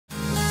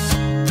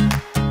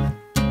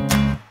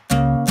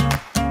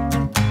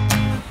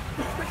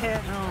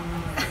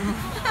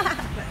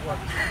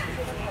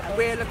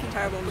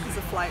terrible because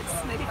of flights.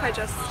 Maybe if I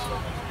just...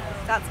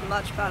 That's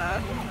much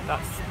better.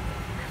 That's...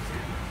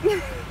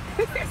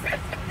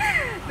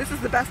 This is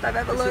the best I've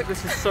ever looked.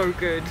 This is so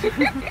good.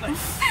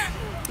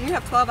 You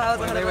have 12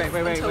 hours ahead of us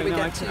until we no,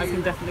 get to... I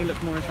can definitely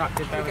look more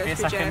attractive there with me a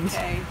second.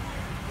 JFK.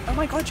 Oh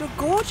my god, you're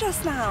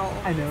gorgeous now!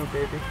 I know,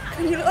 baby.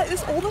 Can you look like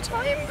this all the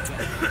time?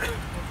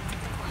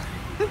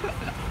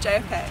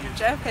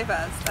 JFK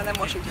first, and then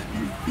Washington.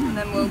 And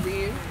then we'll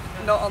be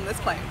not on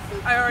this plane.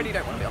 I already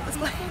don't want to be on this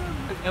plane.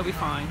 It'll be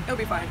fine. It'll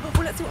be fine.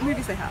 Well, let's see what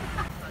movies they have.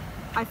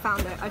 I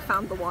found it. I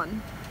found the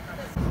one.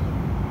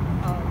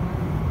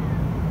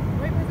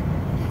 Wait, where's it?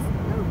 Yes.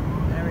 No.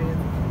 There he is.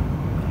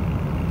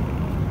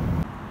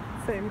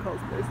 Same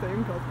cosplay,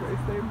 same cosplay,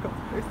 same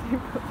cosplay,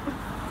 same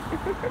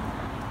cosplay.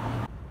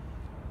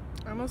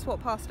 I almost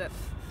walked past it.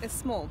 It's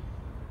small.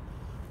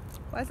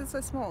 Why is it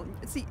so small?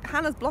 See,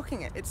 Hannah's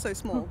blocking it. It's so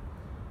small.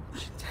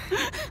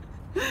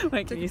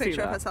 Wait, Took a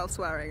picture of herself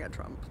swearing at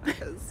Trump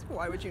because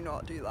why would you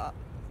not do that?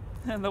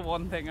 And the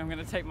one thing, I'm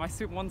going to take my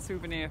one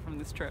souvenir from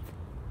this trip.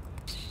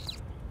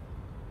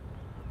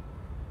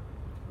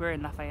 We're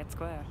in Lafayette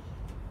Square.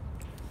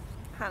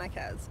 Hannah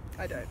cares.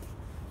 I don't.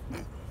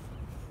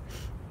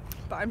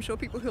 But I'm sure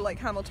people who like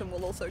Hamilton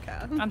will also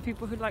care. And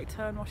people who like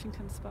Turn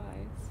Washington Spies.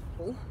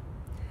 Cool.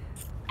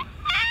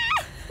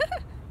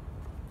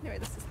 Anyway,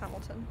 this is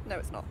Hamilton. No,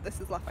 it's not. This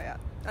is Lafayette.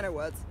 I know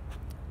words.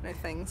 I know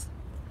things.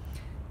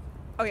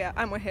 Oh yeah,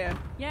 and we're here.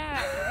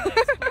 Yeah, we're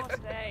gonna explore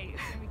today.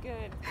 It's gonna be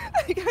good.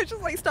 You guys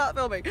just like start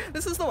filming.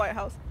 This is the White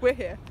House. We're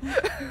here.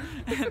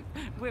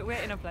 we're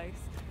in a place.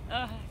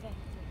 But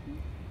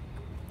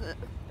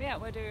yeah,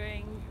 we're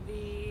doing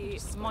the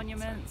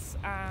monuments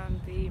and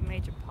the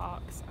major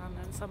parks and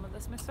then some of the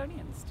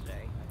Smithsonian's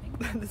today, I think.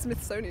 The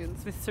Smithsonian.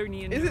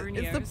 Smithsonian Is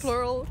the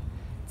plural?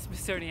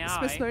 Smithsonian.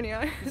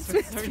 Smithsonian.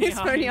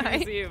 Smithsonian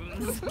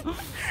museums.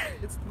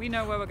 We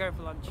know where we're going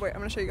for lunch. Wait, I'm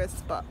gonna show you guys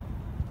this butt.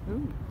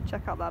 Ooh.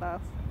 Check out that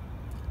ass.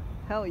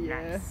 Hell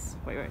yeah. Nice.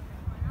 Wait.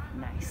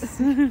 Nice.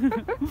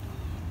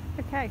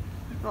 Okay,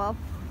 well,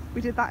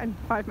 we did that in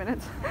 5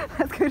 minutes.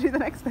 Let's go do the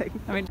next thing.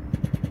 I mean,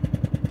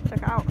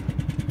 check out.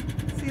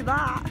 See,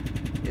 that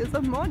is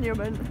a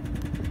monument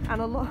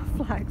and a lot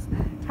of flags.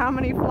 How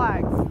many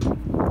flags?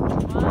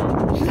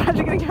 1, She's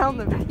actually gonna count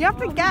them. You have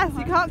to 4, guess, 5,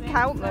 you can't 6,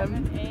 count 7,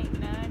 them. 8,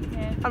 9,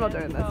 10, I'm not 11,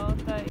 doing this.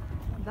 12, 13.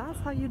 That's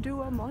how you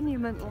do a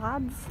monument,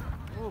 lads.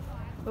 Ooh.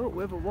 Oh,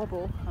 with a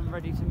wobble. I'm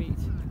ready to meet.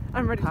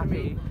 I'm ready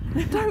Pappy. to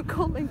meet. Don't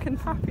call Lincoln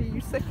Pappy,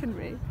 you sicken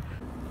me.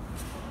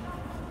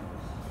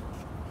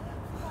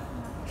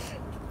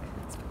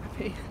 It's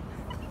Pappy.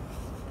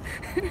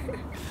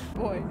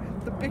 Boy,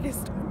 the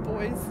biggest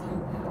boys.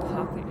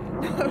 Pappy.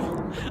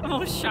 No. I'm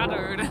all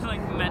shadowed and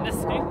like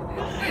menacing.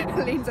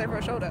 Leans over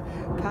her shoulder.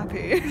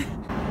 Pappy.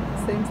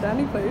 Same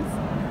standing place.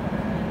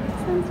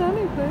 Same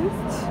standing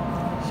place.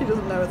 She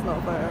doesn't know it's not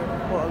a photo.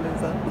 What a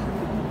loser.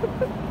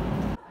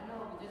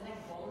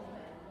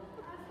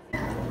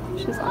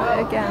 She's at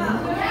it again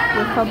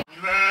with her.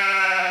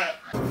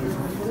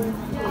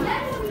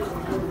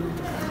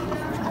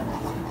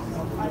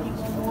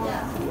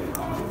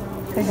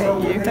 I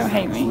hate you. Don't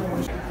hate me.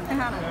 Hey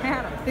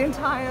Hannah, the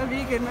entire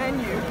vegan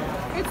menu.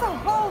 It's a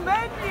whole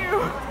menu!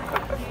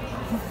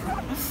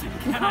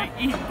 Can I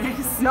eat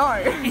this? No!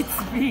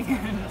 It's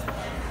vegan.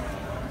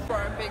 Bro,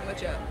 I'm being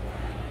legit.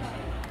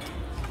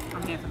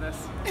 I'm here for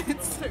this.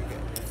 It's so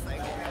good. It's so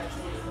good.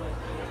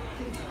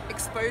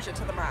 Exposure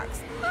to the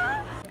max.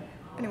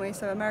 Anyway,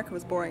 so America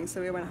was boring,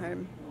 so we went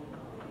home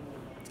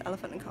to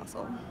Elephant and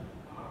Castle.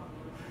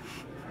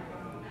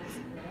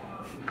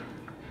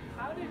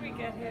 How did we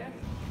get here?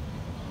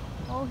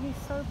 Oh, he's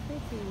so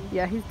pretty.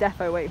 Yeah, he's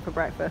defo waiting for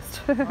breakfast.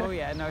 Oh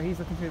yeah, no, he's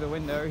looking through the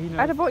window. He knows.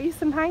 I'd have bought you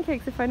some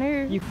pancakes if I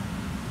knew. You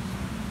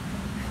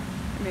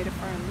I made a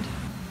friend.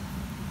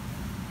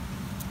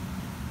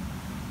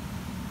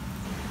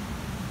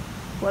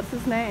 What's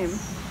his name?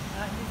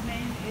 His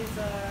name is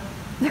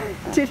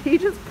Did he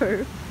just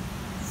poo?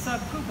 Sir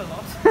Poop a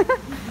lot.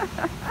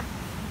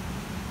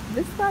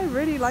 This guy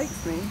really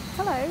likes me.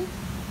 Hello.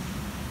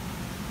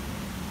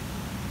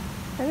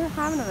 I don't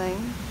have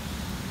anything.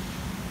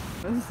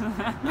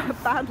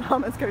 Bad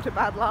llamas go to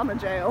bad llama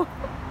jail.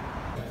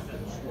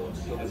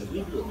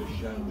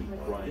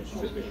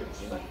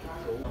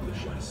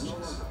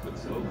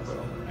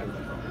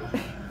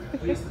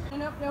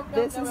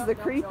 This is the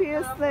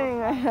creepiest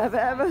thing I have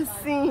ever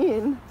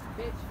seen.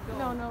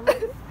 No,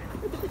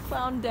 look at the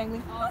clown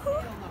dangling.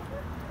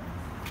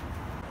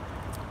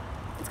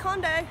 It's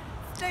con day.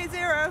 It's day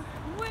 0.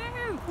 Woo!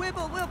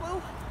 Wibble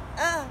wibble.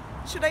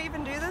 Should I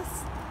even do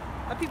this?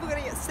 Are people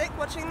gonna get sick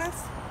watching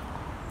this?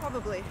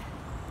 Probably.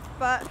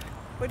 But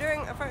we're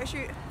doing a photo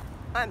shoot.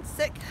 I'm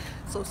sick.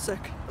 So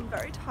sick. I'm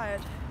very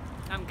tired.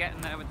 I'm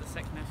getting there with the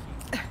sickness.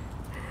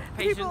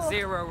 Patient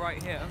 0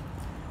 right here.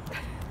 I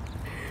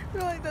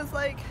feel like there's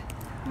like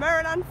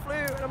Maryland flu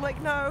and I'm like,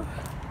 no,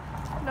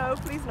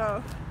 please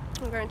no.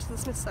 I'm going to the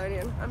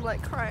Smithsonian. I'm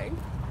like crying.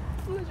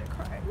 I'm legit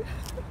crying.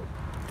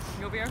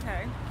 You'll be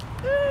okay.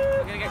 We're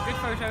gonna get good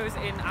photos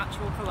in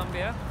actual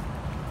Colombia.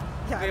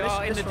 Yeah, we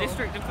are in the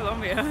District of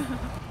Columbia.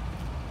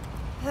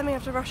 Then we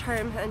have to rush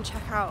home and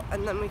check out,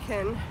 and then we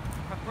can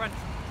Have brunch.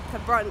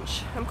 have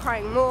brunch. I'm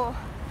crying more.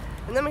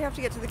 And then we have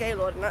to get to the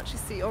Gaylord and actually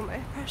see all my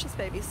precious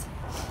babies.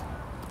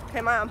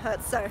 Okay, my arm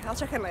hurts, so I'll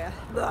check in later.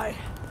 Bye.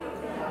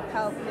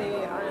 Help me,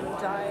 I'm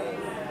dying.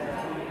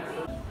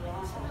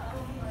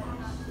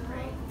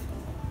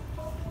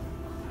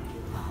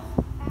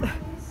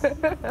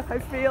 I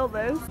feel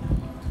this.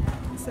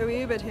 So we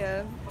Ubered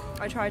here.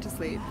 I tried to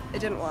sleep. It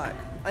didn't work.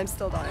 I'm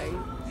still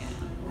dying.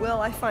 Will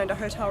I find a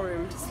hotel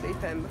room to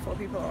sleep in before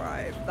people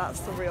arrive? That's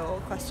the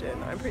real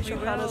question. I'm pretty sure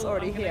Hannah's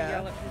already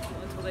here.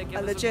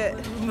 I legit.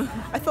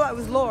 I thought I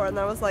was Laura, and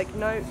I was like,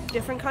 no,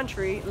 different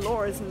country.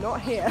 Laura's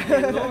not here.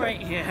 Yeah, Laura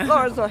ain't here.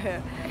 Laura's not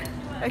here.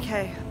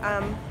 Okay,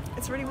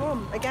 it's really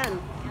warm. Again,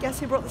 guess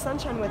who brought the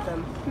sunshine with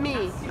them?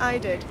 Me. I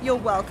did. You're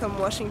welcome,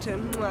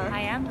 Washington. Mwah.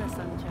 I am the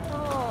sunshine.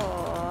 Oh.